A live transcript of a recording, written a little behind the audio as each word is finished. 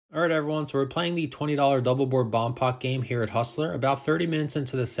All right, everyone, so we're playing the $20 double board bomb pot game here at Hustler. About 30 minutes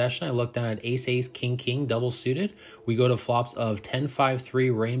into the session, I look down at ace-ace, king-king, double suited. We go to flops of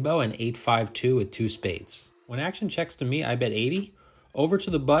 10-5-3 rainbow and 8-5-2 with two spades. When action checks to me, I bet 80. Over to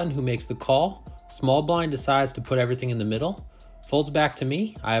the button who makes the call. Small blind decides to put everything in the middle. Folds back to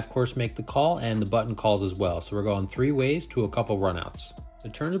me. I, of course, make the call, and the button calls as well. So we're going three ways to a couple runouts. The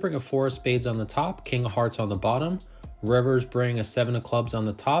turns bring a 4 of spades on the top, king of hearts on the bottom. Rivers bring a 7 of clubs on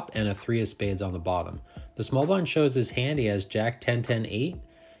the top and a 3 of spades on the bottom. The small blind shows his hand. He has jack 10, 10, 8.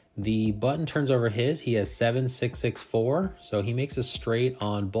 The button turns over his. He has 7, 6, 6, 4. So he makes a straight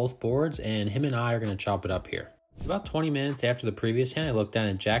on both boards, and him and I are going to chop it up here. About 20 minutes after the previous hand, I look down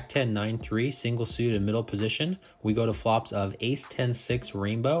at jack 10, 9, 3, single suit in middle position. We go to flops of ace 10, 6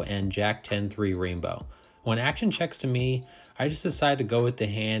 rainbow and jack 10, 3 rainbow. When action checks to me, I just decide to go with the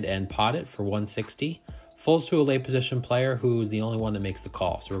hand and pot it for 160. Folds to a late position player who's the only one that makes the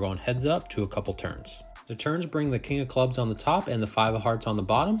call. So we're going heads up to a couple turns. The turns bring the king of clubs on the top and the 5 of hearts on the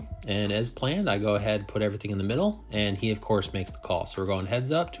bottom. And as planned, I go ahead, put everything in the middle, and he of course makes the call. So we're going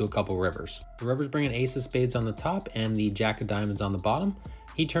heads up to a couple rivers. The rivers bring an ace of spades on the top and the jack of diamonds on the bottom.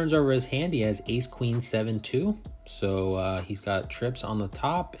 He turns over his hand. He has ace, queen, 7, 2. So he's got trips on the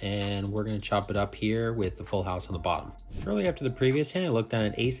top, and we're going to chop it up here with the full house on the bottom. Shortly after the previous hand, I look down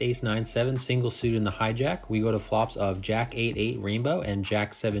at ace, ace, 9, 7, single suit in the hijack. We go to flops of jack 8, 8 rainbow and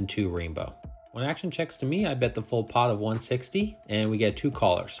jack 7, 2 rainbow. When action checks to me, I bet the full pot of 160, and we get 2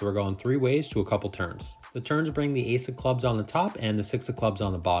 callers. So we're going three ways to a couple turns. The turns bring the ace of clubs on the top and the 6 of clubs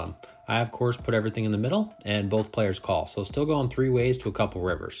on the bottom. I, of course, put everything in the middle, and both players call. So still going three ways to a couple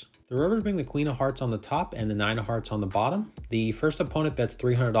rivers. The rivers bring the queen of hearts on the top and the 9 of hearts on the bottom. The first opponent bets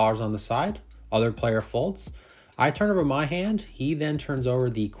 $300 on the side. Other player folds. I turn over my hand. He then turns over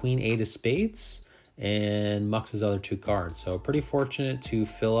the queen 8 of spades and mucks his other 2 cards. So pretty fortunate to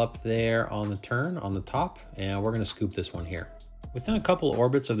fill up there on the turn on the top, and we're going to scoop this one here. Within a couple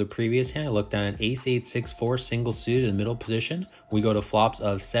orbits of the previous hand, I look down at ace 8, 6, 4 single suited in middle position. We go to flops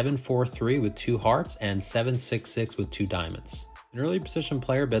of 7, 4, 3 with 2 hearts and 7, 6, 6 with 2 diamonds. An early position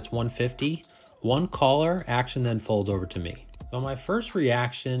player bets 150. One caller, action then folds over to me. So my first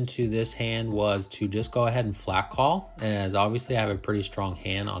reaction to this hand was to just go ahead and flat call, as obviously I have a pretty strong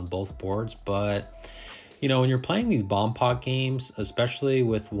hand on both boards, but you know, when you're playing these bomb pot games, especially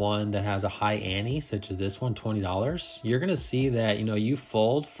with one that has a high ante, such as this one, $20, you're going to see that, you know, you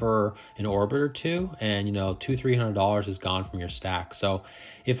fold for an orbit or two and, you know, $200-300 is gone from your stack. So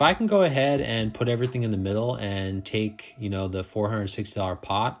if I can go ahead and put everything in the middle and take, you know, the $460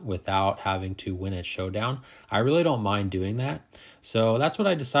 pot without having to win at showdown, I really don't mind doing that. So that's what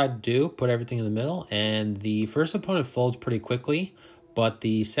I decided to do, put everything in the middle. And the first opponent folds pretty quickly, but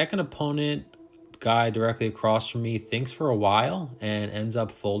the second opponent, guy directly across from me, thinks for a while and ends up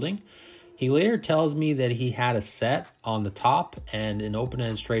folding. He later tells me that he had a set on the top and an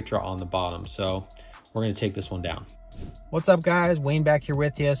open-ended straight draw on the bottom. So we're going to take this one down. What's up, guys? Wayne back here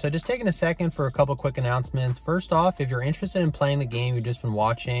with you. So just taking a second for a couple quick announcements. First off, if you're interested in playing the game you've just been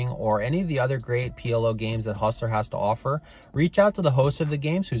watching or any of the other great PLO games that Hustler has to offer, reach out to the host of the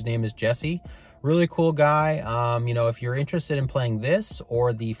games, whose name is Jesse. Really cool guy. You know, if you're interested in playing this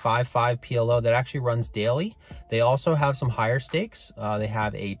or the 5-5 PLO that actually runs daily, they also have some higher stakes. They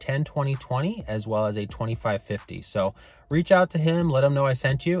have a 10, 20, 20 as well as a 25, 50. So reach out to him, let him know I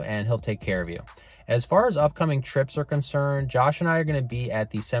sent you, and he'll take care of you. As far as upcoming trips are concerned, Josh and I are going to be at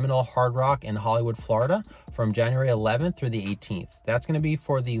the Seminole Hard Rock in Hollywood, Florida from January 11th through the 18th. That's going to be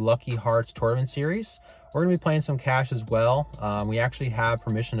for the Lucky Hearts Tournament Series. We're going to be playing some cash as well. We actually have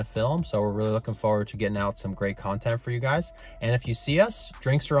permission to film, so we're really looking forward to getting out some great content for you guys. And if you see us,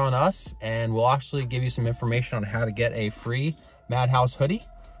 drinks are on us, and we'll actually give you some information on how to get a free Madhouse hoodie.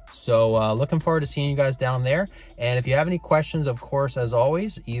 So looking forward to seeing you guys down there. And if you have any questions, of course, as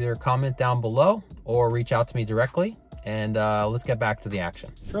always, either comment down below or reach out to me directly. And let's get back to the action.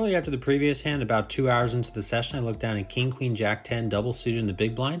 Shortly after the previous hand, about 2 hours into the session, I look down at king, queen, jack 10, double suited in the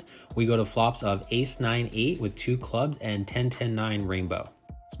big blind. We go to flops of ace 9, 8 with 2 clubs and 10, 10, 9 rainbow.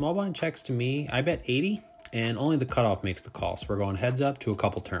 Small blind checks to me. I bet 80, and only the cutoff makes the call. So we're going heads up to a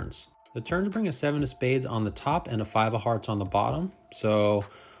couple turns. The turns bring a 7 of spades on the top and a 5 of hearts on the bottom. So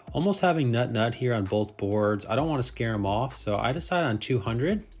almost having nut here on both boards. I don't want to scare him off, so I decide on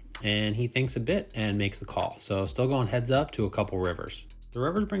 200. And he thinks a bit and makes the call. So still going heads up to a couple rivers. The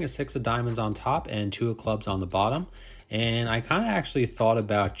rivers bring a 6 of diamonds on top and 2 of clubs on the bottom. And I kind of actually thought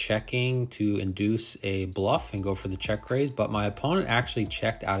about checking to induce a bluff and go for the check raise, but my opponent actually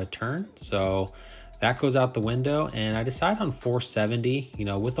checked out of turn. So that goes out the window, and I decide on 470, you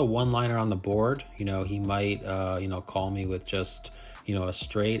know, with a one-liner on the board. You know, he might, you know, call me with just you know, a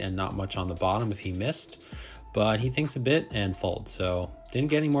straight and not much on the bottom if he missed. But he thinks a bit and folds. So didn't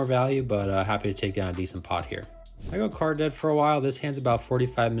get any more value, but happy to take down a decent pot here. I go card dead for a while. This hand's about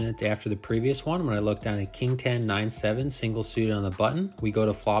 45 minutes after the previous one. When I look down at King 10, 9-7, single suited on the button, we go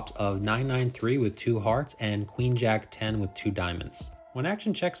to flops of 9-9-3 with 2 hearts and Queen Jack 10 with 2 diamonds. When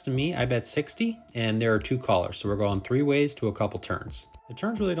action checks to me, I bet 60, and there are 2 callers, so we're going 3 ways to a couple turns. The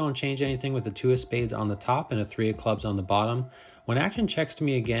turns really don't change anything with the 2 of spades on the top and a 3 of clubs on the bottom. When action checks to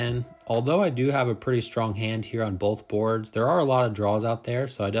me again, although I do have a pretty strong hand here on both boards, there are a lot of draws out there,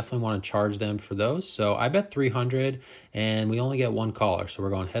 so I definitely want to charge them for those. So I bet 300, and we only get 1 caller, so we're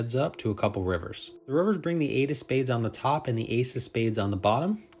going heads up to a couple rivers. The rivers bring the 8 of spades on the top and the ace of spades on the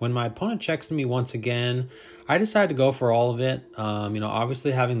bottom. When my opponent checks to me once again, I decide to go for all of it. You know,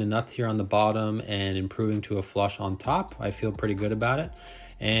 obviously having the nuts here on the bottom and improving to a flush on top, I feel pretty good about it.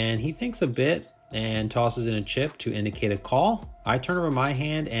 And he thinks a bit and tosses in a chip to indicate a call. I turn over my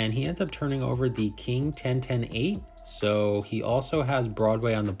hand and he ends up turning over the King 10-10-8. So he also has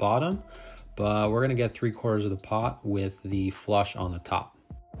Broadway on the bottom, but we're gonna get 3/4 of the pot with the flush on the top.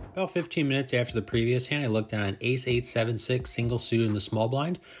 About 15 minutes after the previous hand, I look down at ace 8-7-6 single suited in the small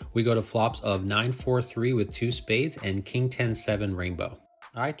blind. We go to flops of 9-4-3 with 2 spades and King 10-7 rainbow.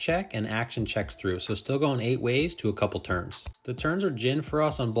 I check and action checks through, so still going 8 ways to a couple turns. The turns are gin for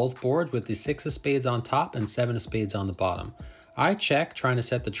us on both boards with the 6 of spades on top and 7 of spades on the bottom. I check, trying to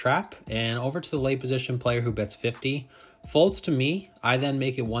set the trap, and over to the late position player who bets 50. Folds to me, I then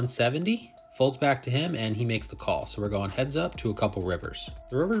make it 170. Folds back to him and he makes the call. So we're going heads up to a couple rivers.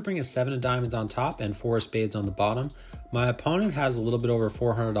 The rivers bring a 7 of diamonds on top and 4 of spades on the bottom. My opponent has a little bit over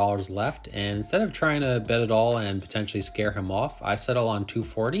 $400 left, and instead of trying to bet it all and potentially scare him off, I settle on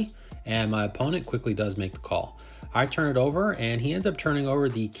 240 and my opponent quickly does make the call. I turn it over and he ends up turning over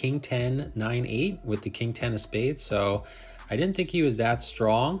the King 10-9-8 with the King 10 of spades. So I didn't think he was that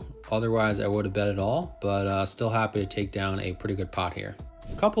strong. Otherwise I would have bet it all, but still happy to take down a pretty good pot here.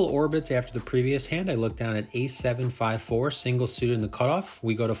 A couple orbits after the previous hand, I look down at ace 7-5-4 single suited in the cutoff.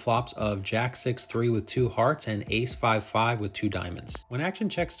 We go to flops of Jack 6-3 with 2 hearts and ace 5-5 with 2 diamonds. When action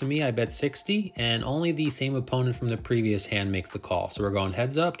checks to me, I bet 60, and only the same opponent from the previous hand makes the call. So we're going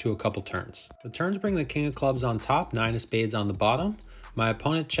heads up to a couple turns. The turns bring the king of clubs on top, 9 of spades on the bottom. My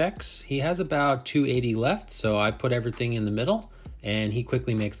opponent checks. He has about 280 left, so I put everything in the middle and he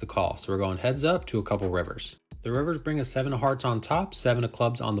quickly makes the call. So we're going heads up to a couple rivers. The rivers bring a 7 of hearts on top, 7 of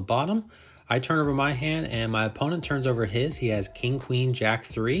clubs on the bottom. I turn over my hand and my opponent turns over his. He has King, Queen, Jack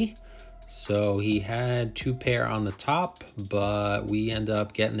 3. So he had 2 pair on the top, but we end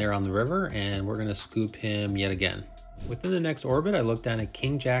up getting there on the river and we're gonna scoop him yet again. Within the next orbit, I look down at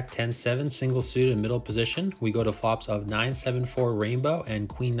King Jack 10-7 single suited in middle position. We go to flops of 9-7-4 rainbow and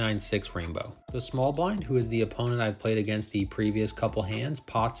Queen 9-6 rainbow. The small blind, who is the opponent I've played against the previous couple hands,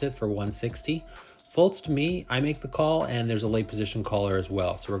 pots it for 160. Folds to me, I make the call, and there's a late position caller as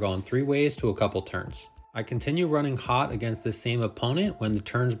well. So we're going 3 ways to a couple turns. I continue running hot against this same opponent when the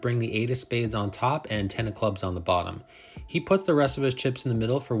turns bring the 8 of spades on top and 10 of clubs on the bottom. He puts the rest of his chips in the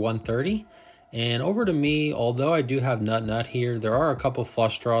middle for 130. And over to me, although I do have nut here, there are a couple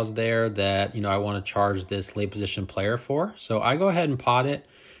flush draws there that, I want to charge this late position player for. So I go ahead and pot it.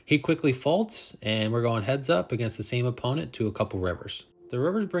 He quickly folds, and we're going heads up against the same opponent to a couple rivers. The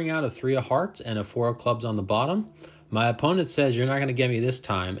rivers bring out a 3 of hearts and a 4 of clubs on the bottom. My opponent says, "You're not going to get me this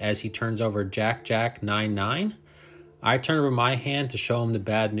time," as he turns over Jack, Jack, 9-9. I turn over my hand to show him the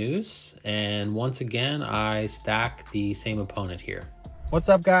bad news. And once again, I stack the same opponent here. What's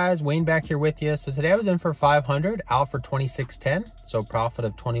up, guys? Wayne back here with you. So today I was in for 500, out for 26.10, so profit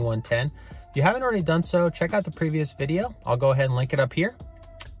of 21.10. If you haven't already done so, check out the previous video. I'll go ahead and link it up here,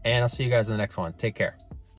 and I'll see you guys in the next one. Take care.